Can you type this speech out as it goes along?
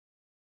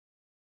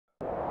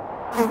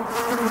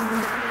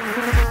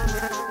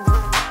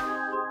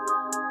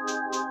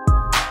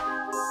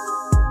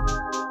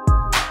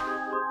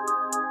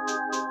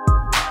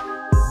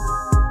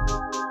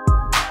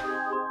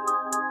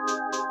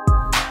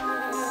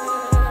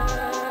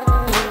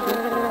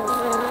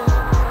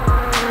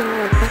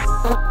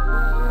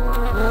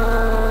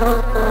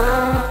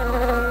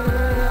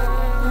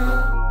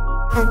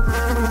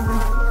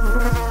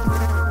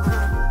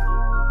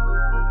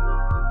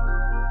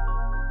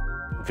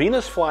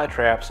Venus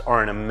flytraps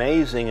are an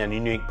amazing and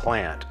unique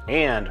plant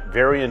and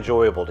very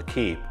enjoyable to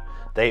keep.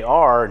 They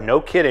are, no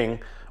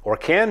kidding, or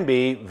can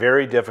be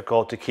very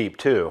difficult to keep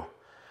too,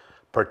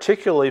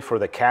 particularly for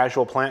the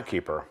casual plant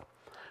keeper.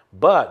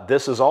 But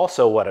this is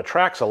also what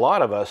attracts a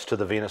lot of us to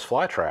the Venus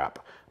flytrap,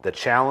 the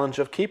challenge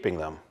of keeping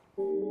them.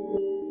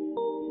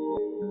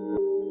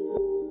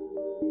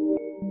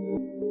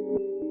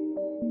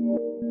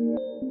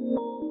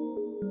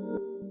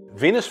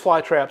 Venus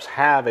flytraps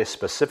have a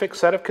specific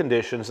set of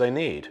conditions they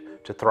need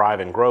to thrive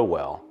and grow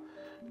well.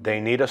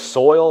 They need a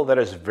soil that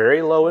is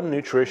very low in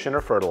nutrition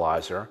or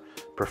fertilizer,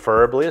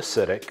 preferably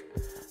acidic.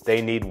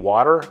 They need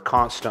water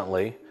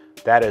constantly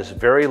that is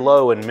very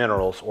low in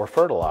minerals or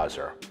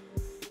fertilizer,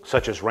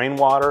 such as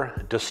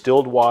rainwater,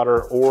 distilled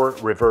water, or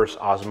reverse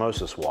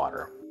osmosis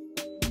water.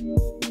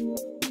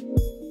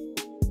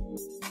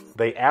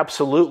 They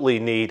absolutely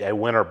need a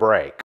winter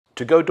break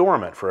to go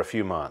dormant for a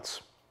few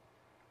months.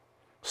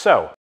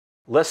 So,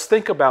 let's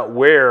think about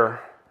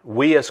where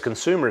we as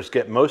consumers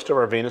get most of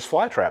our Venus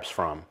flytraps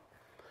from.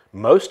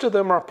 Most of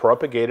them are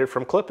propagated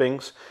from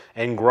clippings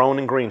and grown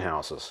in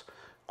greenhouses.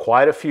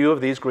 Quite a few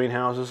of these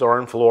greenhouses are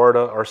in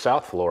Florida or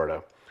South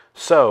Florida.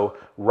 So,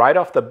 right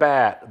off the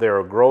bat, they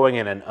are growing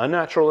in an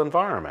unnatural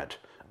environment,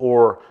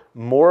 or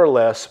more or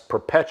less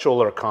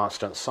perpetual or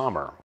constant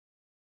summer.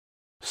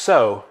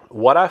 So,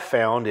 what I've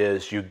found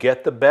is you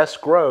get the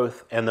best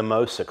growth and the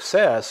most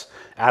success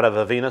out of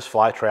a Venus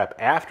flytrap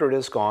after it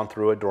has gone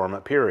through a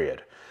dormant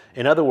period.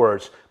 In other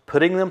words,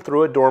 putting them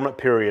through a dormant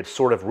period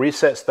sort of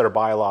resets their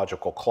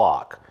biological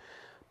clock.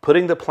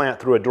 Putting the plant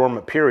through a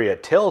dormant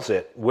period tells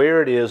it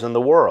where it is in the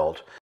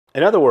world.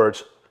 In other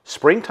words,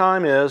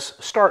 springtime is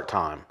start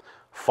time.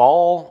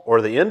 Fall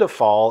or the end of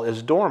fall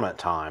is dormant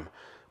time.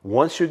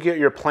 Once you get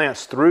your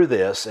plants through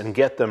this and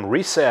get them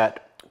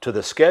reset to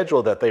the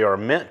schedule that they are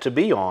meant to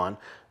be on,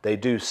 they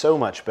do so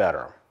much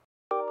better.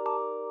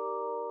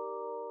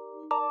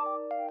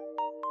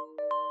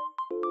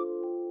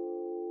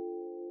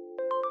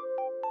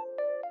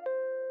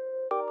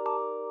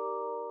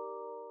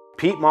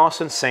 Peat moss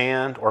and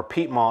sand, or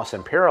peat moss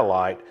and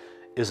perlite,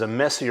 is a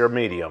messier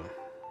medium.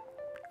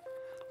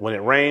 When it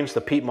rains, the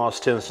peat moss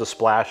tends to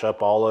splash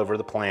up all over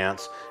the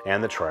plants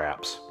and the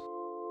traps.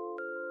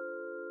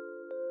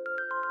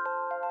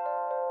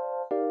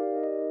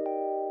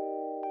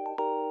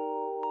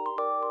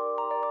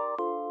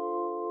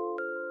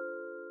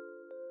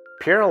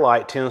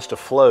 Perlite tends to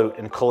float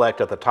and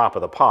collect at the top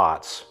of the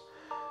pots.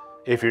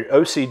 If you're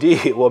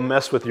OCD, it will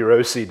mess with your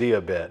OCD a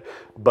bit,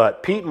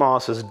 but peat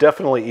moss is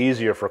definitely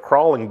easier for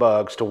crawling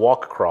bugs to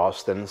walk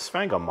across than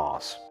sphagnum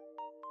moss.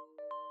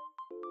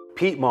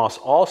 Peat moss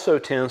also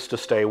tends to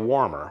stay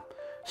warmer,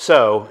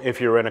 so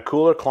if you're in a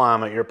cooler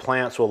climate, your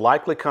plants will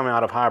likely come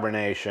out of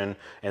hibernation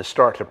and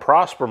start to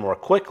prosper more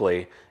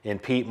quickly in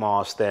peat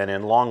moss than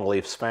in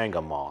longleaf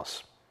sphagnum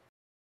moss.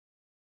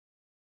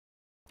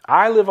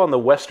 I live on the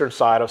western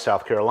side of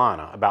South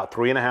Carolina, about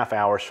 3.5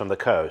 hours from the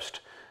coast.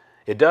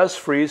 It does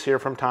freeze here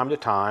from time to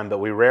time, but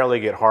we rarely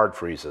get hard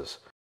freezes.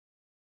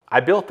 I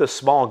built this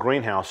small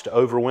greenhouse to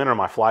overwinter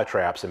my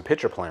flytraps and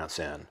pitcher plants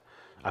in.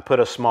 I put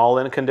a small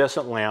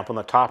incandescent lamp on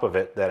the top of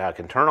it that I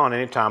can turn on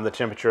anytime the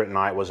temperature at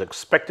night was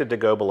expected to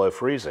go below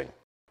freezing.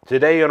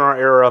 Today in our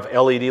era of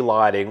LED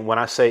lighting, when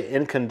I say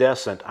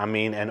incandescent, I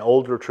mean an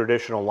older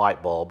traditional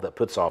light bulb that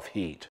puts off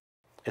heat.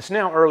 It's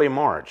now early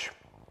March.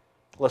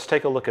 Let's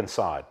take a look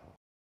inside.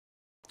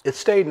 It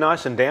stayed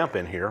nice and damp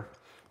in here.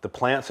 The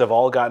plants have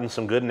all gotten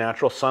some good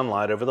natural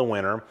sunlight over the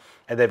winter,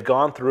 and they've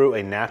gone through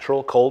a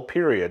natural cold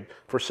period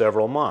for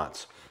several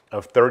months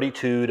of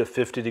 32 to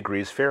 50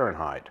 degrees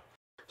Fahrenheit.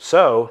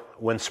 So,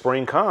 when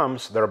spring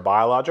comes, their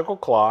biological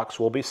clocks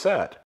will be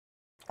set,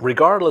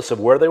 regardless of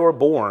where they were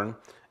born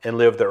and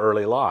lived their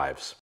early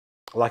lives,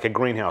 like a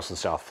greenhouse in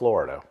South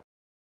Florida.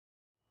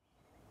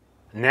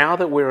 Now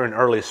that we're in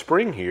early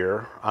spring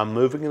here, I'm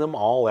moving them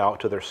all out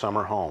to their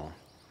summer home.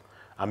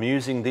 I'm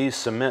using these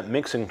cement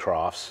mixing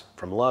troughs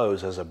from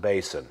Lowe's as a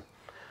basin.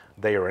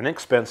 They are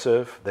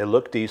inexpensive, they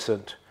look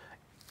decent,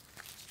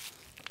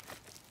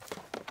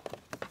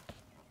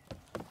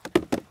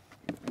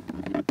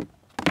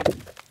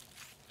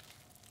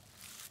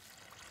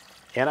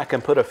 and I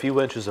can put a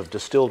few inches of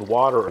distilled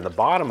water in the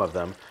bottom of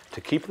them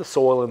to keep the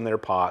soil in their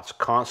pots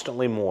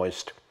constantly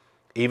moist,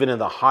 even in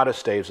the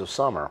hottest days of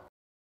summer.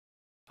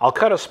 I'll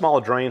cut a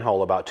small drain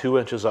hole about 2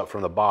 inches up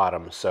from the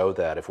bottom so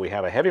that if we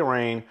have a heavy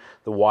rain,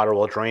 the water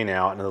will drain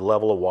out and the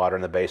level of water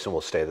in the basin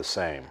will stay the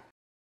same.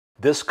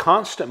 This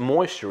constant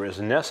moisture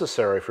is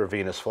necessary for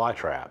Venus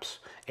flytraps,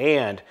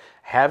 and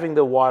having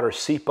the water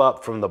seep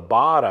up from the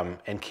bottom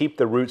and keep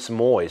the roots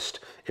moist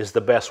is the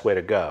best way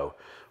to go,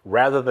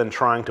 rather than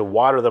trying to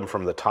water them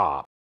from the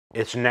top.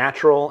 It's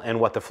natural and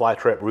what the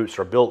flytrap roots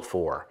are built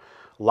for.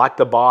 Like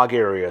the bog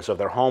areas of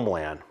their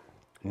homeland,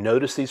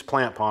 notice these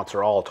plant pots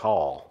are all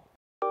tall.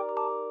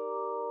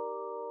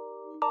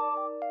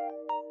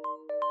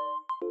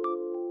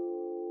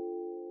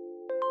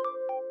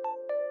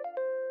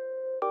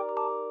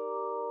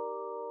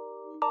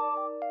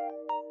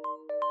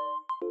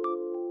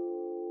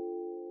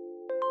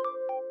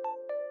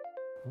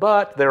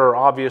 But there are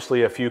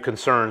obviously a few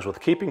concerns with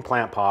keeping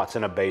plant pots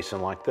in a basin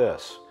like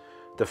this.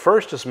 The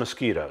first is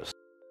mosquitoes,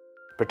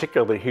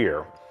 particularly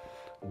here.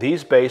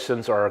 These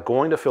basins are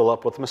going to fill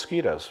up with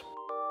mosquitoes.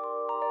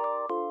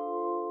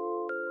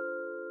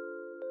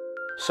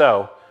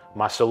 So,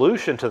 my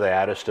solution to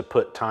that is to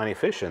put tiny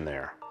fish in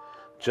there.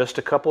 Just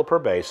a couple per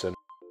basin.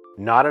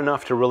 Not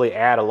enough to really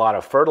add a lot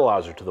of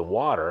fertilizer to the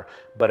water,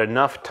 but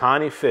enough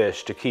tiny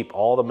fish to keep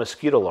all the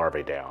mosquito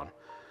larvae down.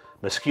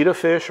 Mosquito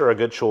fish are a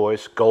good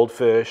choice,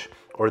 goldfish,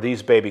 or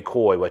these baby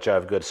koi, which I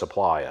have good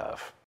supply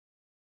of.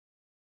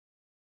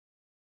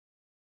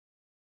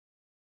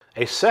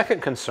 A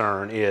second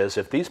concern is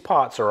if these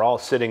pots are all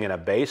sitting in a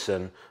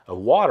basin of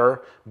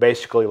water,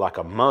 basically like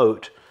a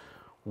moat,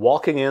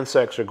 walking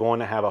insects are going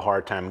to have a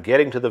hard time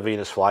getting to the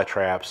Venus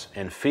flytraps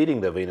and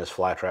feeding the Venus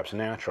flytraps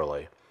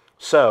naturally.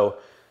 So,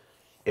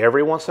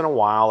 every once in a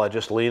while I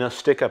just lean a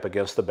stick up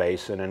against the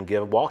basin and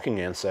give walking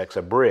insects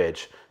a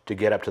bridge to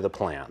get up to the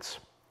plants.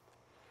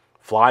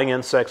 Flying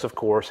insects, of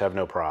course, have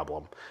no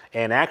problem.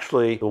 And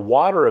actually, the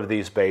water of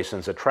these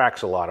basins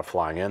attracts a lot of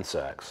flying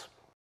insects.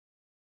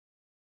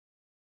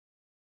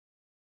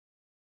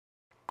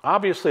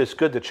 Obviously, it's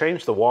good to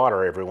change the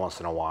water every once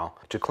in a while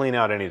to clean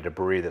out any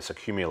debris that's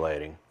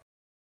accumulating.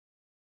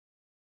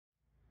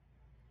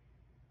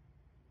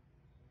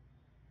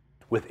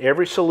 With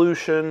every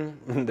solution,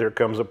 there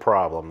comes a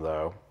problem,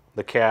 though.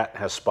 The cat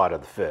has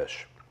spotted the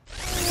fish.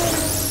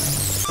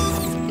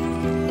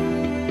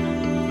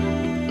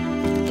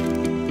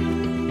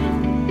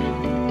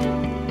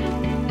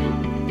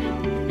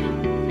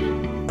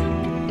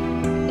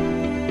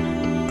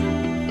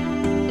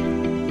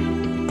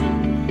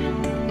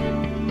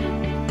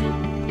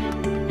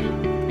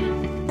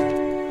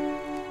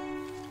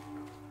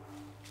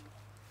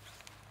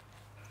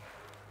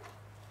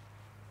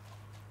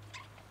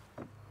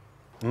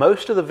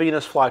 Most of the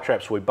Venus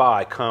flytraps we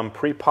buy come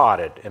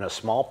pre-potted in a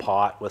small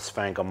pot with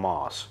sphangum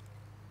moss.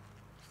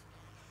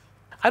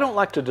 I don't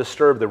like to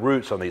disturb the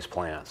roots on these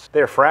plants.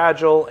 They're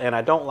fragile and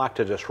I don't like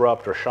to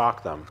disrupt or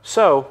shock them.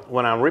 So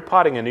when I'm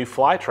repotting a new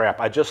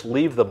flytrap, I just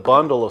leave the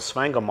bundle of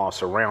sphangum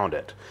moss around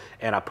it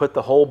and I put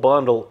the whole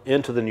bundle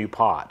into the new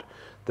pot.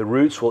 The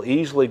roots will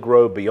easily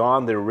grow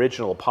beyond the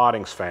original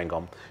potting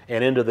sphangum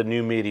and into the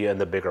new media in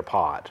the bigger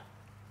pot.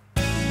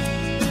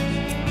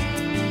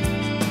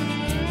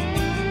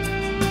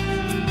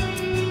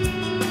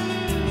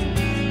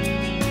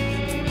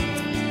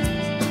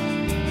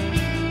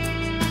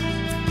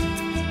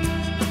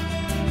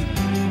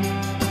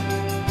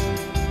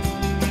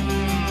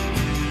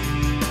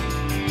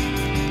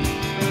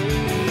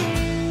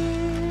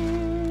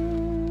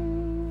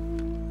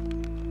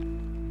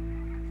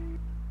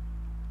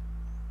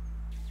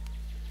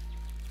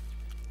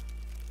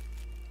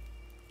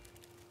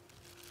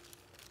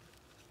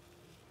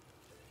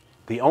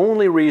 The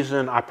only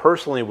reason I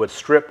personally would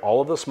strip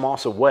all of this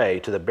moss away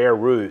to the bare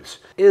roots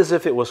is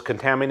if it was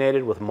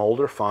contaminated with mold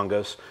or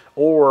fungus,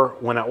 or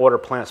when I order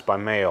plants by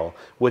mail,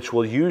 which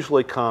will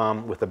usually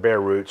come with the bare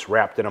roots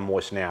wrapped in a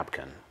moist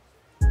napkin.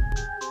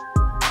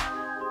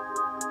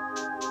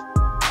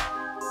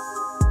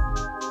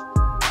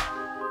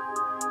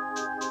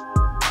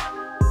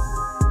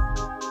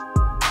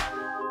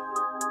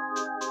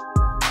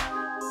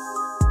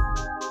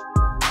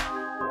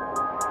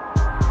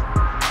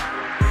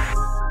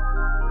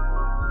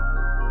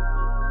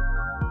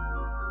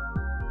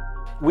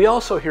 We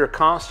also hear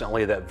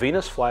constantly that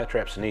Venus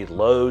flytraps need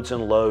loads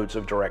and loads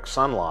of direct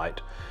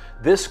sunlight.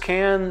 This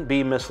can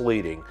be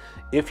misleading.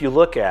 If you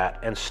look at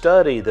and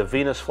study the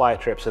Venus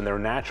flytraps in their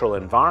natural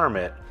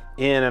environment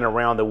in and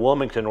around the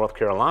Wilmington, North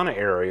Carolina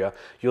area,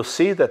 you'll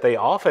see that they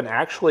often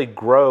actually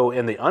grow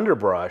in the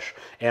underbrush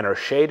and are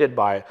shaded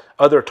by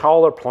other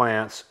taller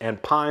plants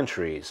and pine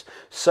trees.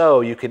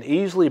 So you can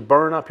easily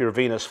burn up your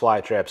Venus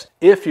flytraps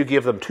if you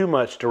give them too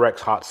much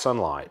direct hot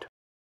sunlight.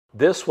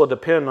 This will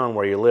depend on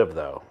where you live,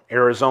 though.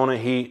 Arizona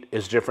heat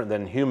is different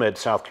than humid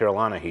South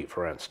Carolina heat,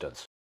 for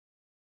instance.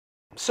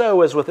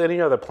 So, as with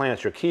any other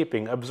plants you're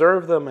keeping,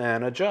 observe them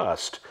and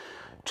adjust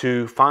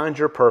to find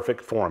your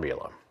perfect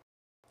formula.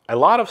 A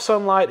lot of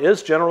sunlight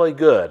is generally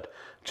good,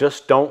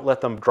 just don't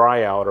let them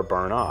dry out or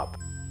burn up.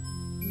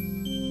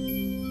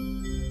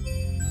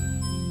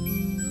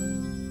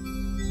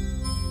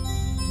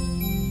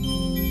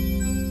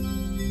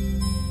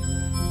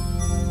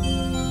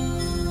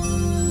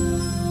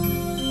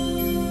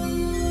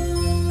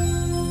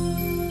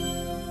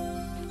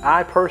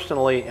 I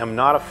personally am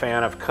not a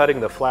fan of cutting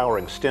the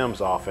flowering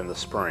stems off in the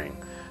spring.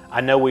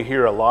 I know we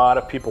hear a lot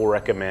of people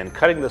recommend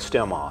cutting the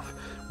stem off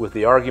with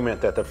the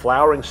argument that the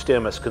flowering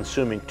stem is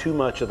consuming too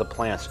much of the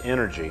plant's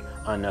energy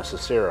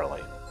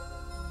unnecessarily.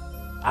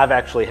 I've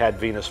actually had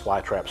Venus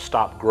flytraps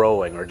stop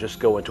growing or just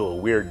go into a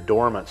weird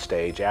dormant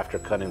stage after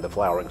cutting the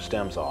flowering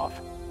stems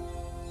off.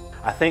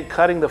 I think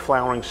cutting the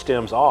flowering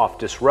stems off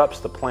disrupts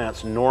the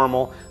plant's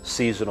normal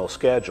seasonal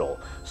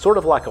schedule, sort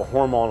of like a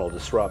hormonal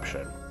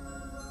disruption.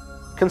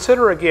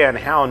 Consider again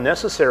how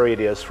necessary it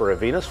is for a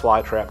Venus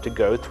flytrap to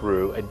go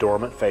through a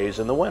dormant phase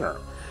in the winter.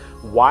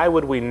 Why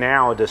would we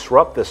now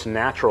disrupt this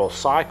natural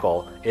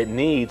cycle it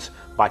needs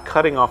by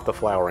cutting off the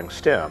flowering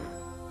stem?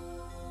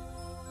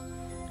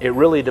 It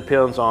really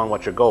depends on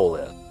what your goal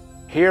is.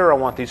 Here I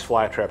want these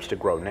flytraps to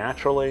grow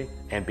naturally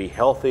and be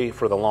healthy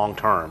for the long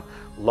term,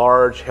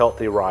 large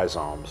healthy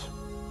rhizomes.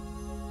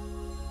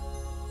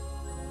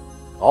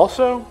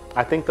 Also,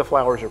 I think the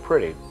flowers are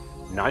pretty,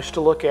 nice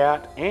to look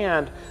at,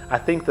 and I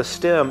think the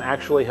stem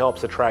actually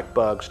helps attract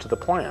bugs to the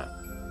plant.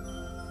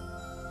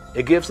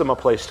 It gives them a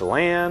place to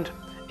land,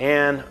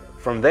 and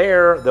from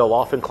there they'll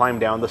often climb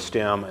down the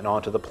stem and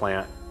onto the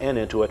plant and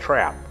into a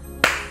trap.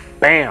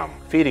 Bam!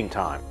 Feeding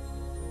time.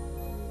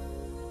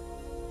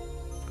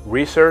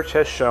 Research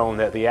has shown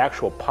that the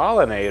actual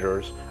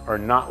pollinators are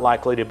not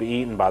likely to be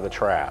eaten by the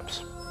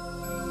traps.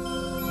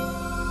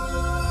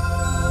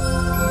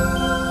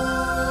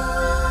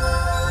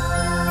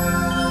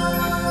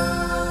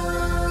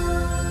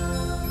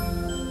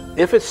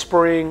 If it's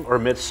spring or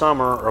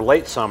midsummer or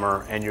late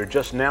summer and you're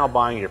just now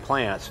buying your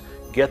plants,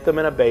 get them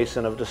in a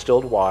basin of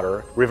distilled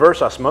water,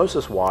 reverse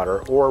osmosis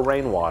water, or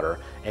rainwater,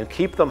 and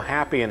keep them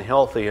happy and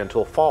healthy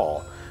until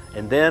fall,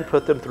 and then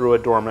put them through a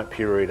dormant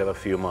period of a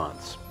few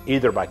months,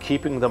 either by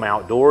keeping them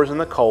outdoors in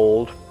the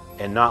cold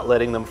and not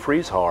letting them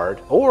freeze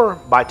hard, or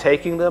by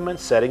taking them and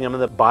setting them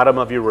in the bottom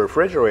of your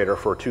refrigerator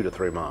for 2 to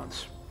 3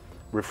 months.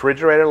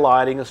 Refrigerator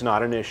lighting is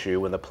not an issue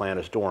when the plant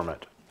is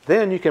dormant.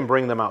 Then you can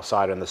bring them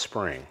outside in the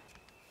spring.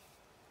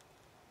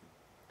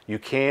 You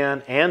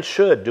can and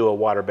should do a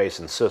water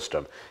basin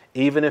system,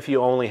 even if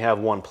you only have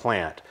one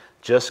plant.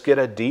 Just get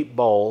a deep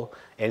bowl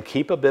and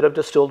keep a bit of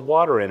distilled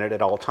water in it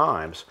at all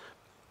times.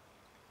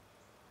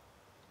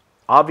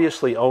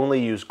 Obviously only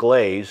use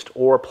glazed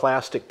or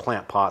plastic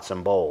plant pots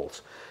and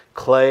bowls.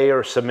 Clay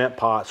or cement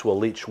pots will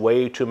leach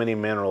way too many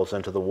minerals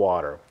into the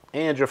water,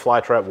 and your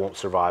flytrap won't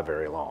survive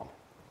very long.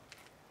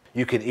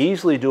 You can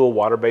easily do a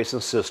water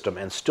basin system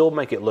and still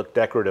make it look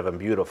decorative and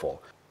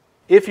beautiful.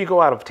 If you go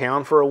out of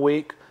town for a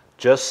week,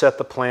 just set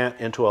the plant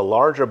into a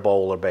larger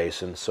bowl or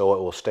basin so it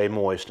will stay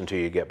moist until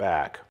you get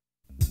back.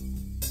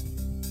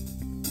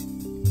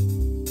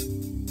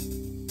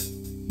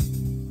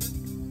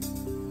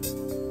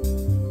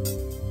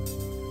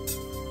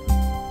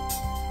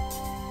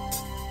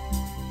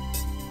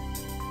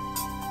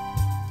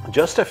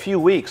 Just a few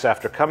weeks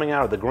after coming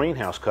out of the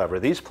greenhouse cover,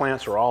 these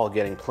plants are all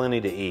getting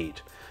plenty to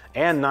eat,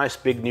 and nice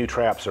big new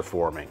traps are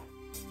forming.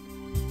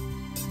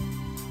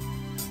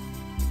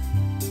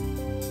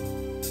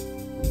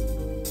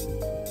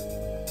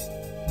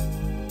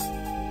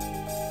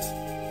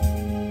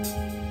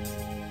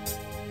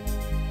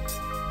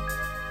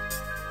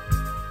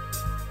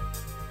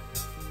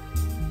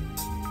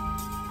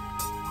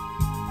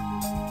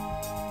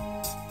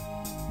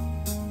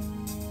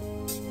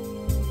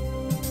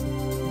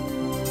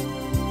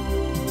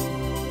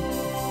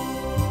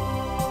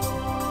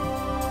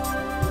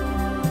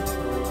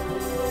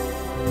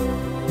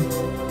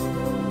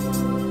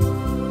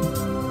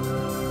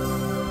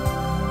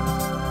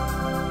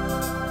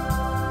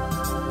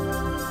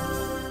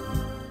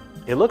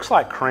 It looks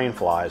like crane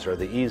flies are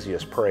the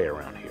easiest prey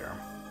around here.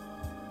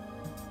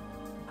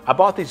 I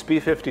bought these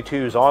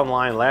B-52s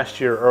online last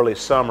year early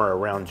summer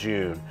around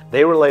June.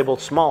 They were labeled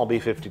small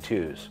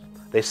B-52s.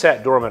 They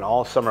sat dormant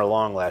all summer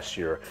long last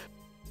year.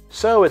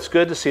 So it's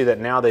good to see that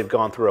now they've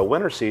gone through a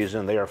winter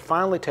season, they are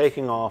finally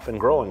taking off and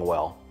growing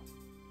well.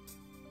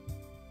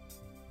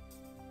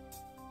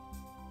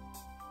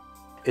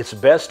 It's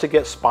best to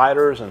get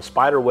spiders and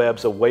spider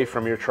webs away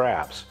from your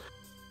traps.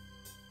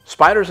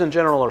 Spiders in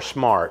general are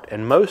smart,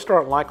 and most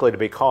aren't likely to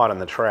be caught in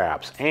the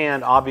traps,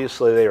 and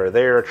obviously they are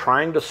there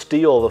trying to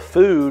steal the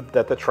food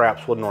that the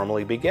traps would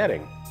normally be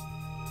getting.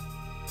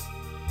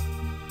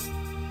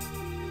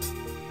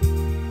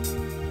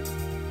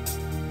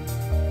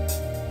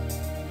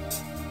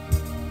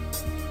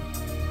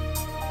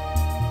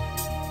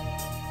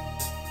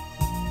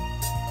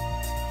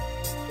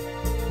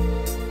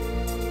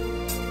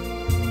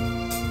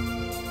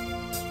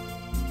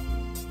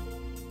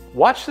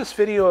 Watch this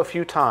video a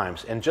few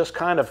times and just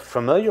kind of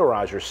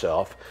familiarize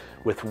yourself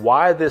with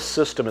why this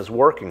system is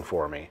working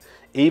for me.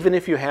 Even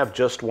if you have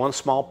just one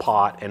small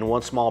pot and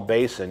one small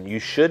basin, you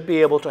should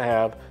be able to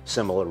have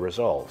similar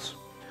results.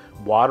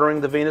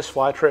 Watering the Venus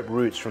flytrap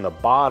roots from the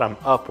bottom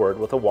upward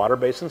with a water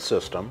basin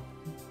system.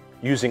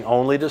 Using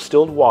only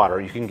distilled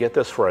water, you can get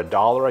this for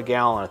 $1 a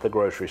gallon at the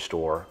grocery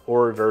store,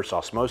 or reverse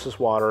osmosis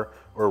water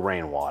or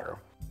rainwater.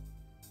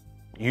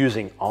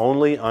 using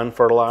only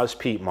unfertilized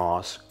peat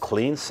moss,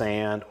 clean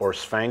sand, or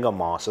sphagnum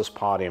moss as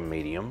potting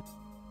medium,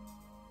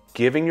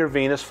 giving your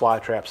Venus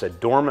flytraps a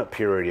dormant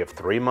period of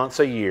 3 months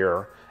a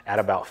year at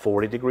about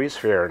 40 degrees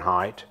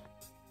Fahrenheit,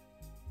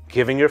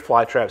 giving your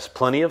flytraps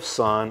plenty of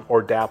sun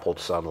or dappled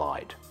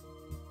sunlight.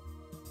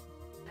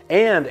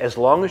 And as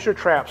long as your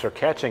traps are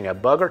catching a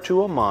bug or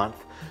two a month,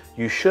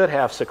 you should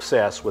have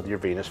success with your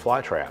Venus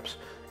flytraps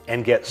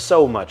and get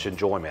so much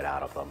enjoyment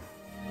out of them.